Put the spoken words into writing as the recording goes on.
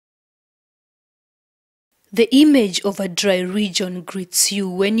The image of a dry region greets you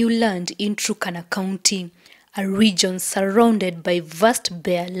when you land in Turkana County, a region surrounded by vast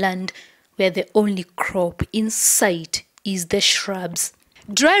bare land where the only crop in sight is the shrubs.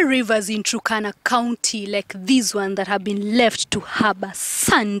 Dry rivers in Turkana County, like this one that have been left to harbor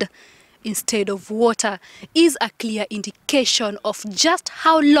sand instead of water, is a clear indication of just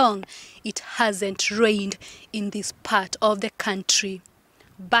how long it hasn't rained in this part of the country.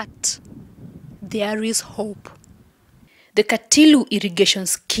 But there is hope. The Katilu Irrigation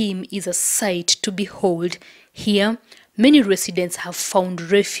Scheme is a sight to behold. Here, many residents have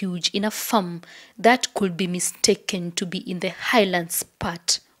found refuge in a farm that could be mistaken to be in the highlands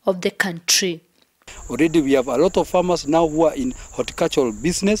part of the country. Already we have a lot of farmers now who are in horticultural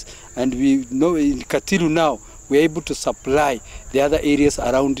business, and we know in Katilu now we are able to supply the other areas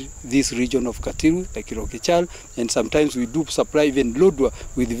around this region of Katilu, like Rokichal, and sometimes we do supply even Lodwa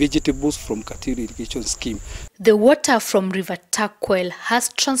with vegetables from Katilu Irrigation Scheme. The water from River Turkwel has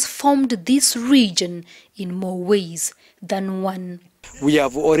transformed this region in more ways than one. We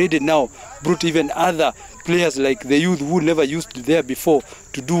have already now brought even other players like the youth who never used there before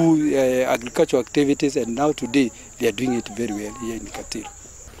to do agricultural activities, and now today they are doing it very well here in Katilu.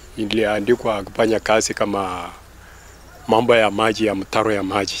 Niliandikwa kufanya kazi kama mambo ya maji, ya mtaro ya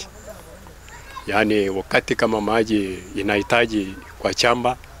maji. Yaani wakati kama maji inahitaji kwa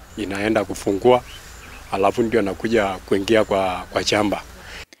chamba, inaenda kufungua, alafu ndio nakuja kuingia kwa chamba.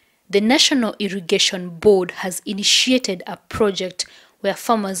 The National Irrigation Board has initiated a project where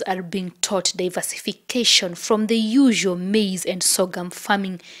farmers are being taught diversification from the usual maize and sorghum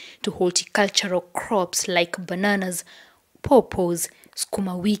farming to horticultural crops like bananas, pawpaws,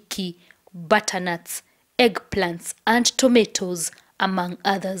 sukuma wiki, butternuts, eggplants and tomatoes, among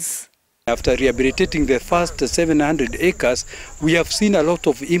others. After rehabilitating the first 700 acres, we have seen a lot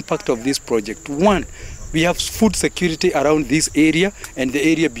of impact of this project. One, we have food security around this area and the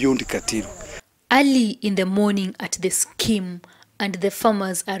area beyond Katilu. Early in the morning at the scheme, and the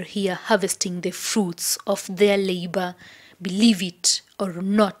farmers are here harvesting the fruits of their labor. Believe it or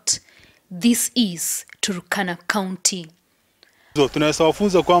not, this is Turkana County. Tunaweza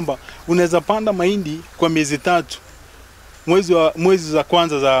wafunza kwamba unaweza panda mahindi kwa miezi 3, mwezi za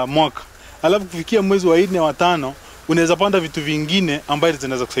kwanza za mwaka. Alafu kufikia mwezi wa 4 wa 5 unaweza panda vitu vingine ambayo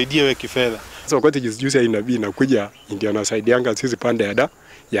zinaweza kusaidia wewe kifedha. Sasa wakati juzi ya inabii inakuja ndio anasaidianga sisi pande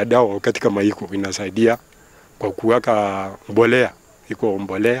ya dawa, wakati kama iko inasaidia kwa kuweka mbolea, iko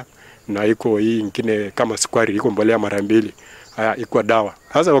mbolea na iko hii nyingine kama sukari, iko mbolea mara 2. Haya iko dawa.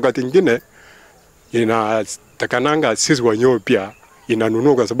 Sasa wakati mwingine inatakananga sisi wenyewe pia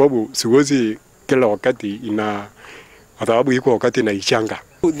inanunua, kwa sababu siwezi kila wakati kwa sababu iko wakati inaichanga.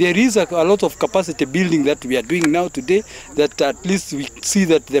 There is a lot of capacity building that we are doing now today, that at least we see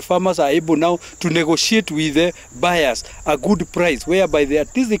that the farmers are able now to negotiate with the buyers a good price, whereby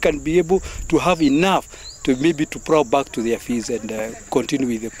at least they can be able to have enough to maybe to plow back to their fields and continue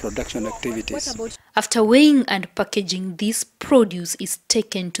with the production activities. After weighing and packaging, this produce is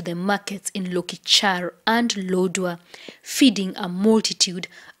taken to the markets in Lokichar and Lodwa, feeding a multitude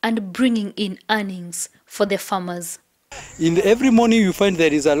and bringing in earnings for the farmers. Every morning you find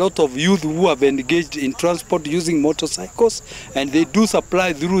there is a lot of youth who have engaged in transport using motorcycles, and they do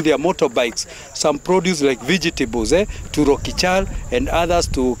supply through their motorbikes some produce like vegetables to Rokichal and others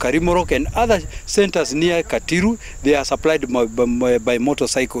to Karimorok and other centers near Katilu. They are supplied by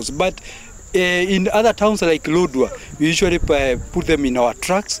motorcycles. But in other towns like Lodwa, we usually put them in our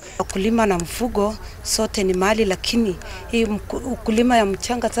trucks. Ukulima na mfugo sote ni mali, lakini hii ukulima ya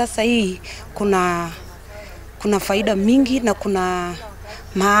mchanga sasa hii kuna faida mingi na kuna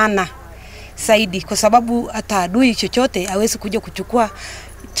maana zaidi, kwa sababu hata adui chochote hawezi kuja kuchukua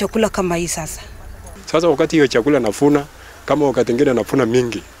chakula kama hii sasa. Sasa wakati hiyo chakula nafuna, kama wakati mwingine nafuna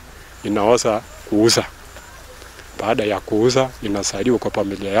mingi, inaosa kuuza. Baada ya kuuza inasaidia kwa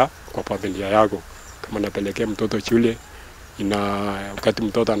familia yako. Kama napelekea mtoto shule, wakati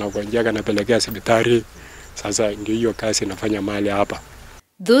mtoto anagonjeka napelekea hospitali. Sasa ndio hiyo kazi nafanya mahali hapa.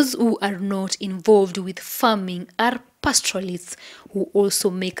 Those who are not involved with farming are pastoralists who also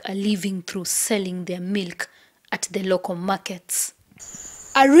make a living through selling their milk at the local markets.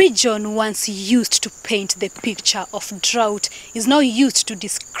 A region once used to paint the picture of drought is now used to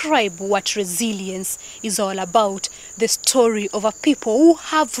describe what resilience is all about, the story of a people who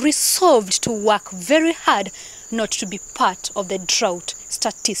have resolved to work very hard not to be part of the drought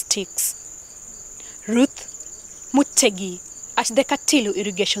statistics. Ruth Mutegi at the Katilu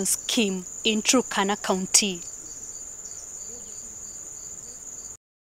Irrigation Scheme in Turkana County.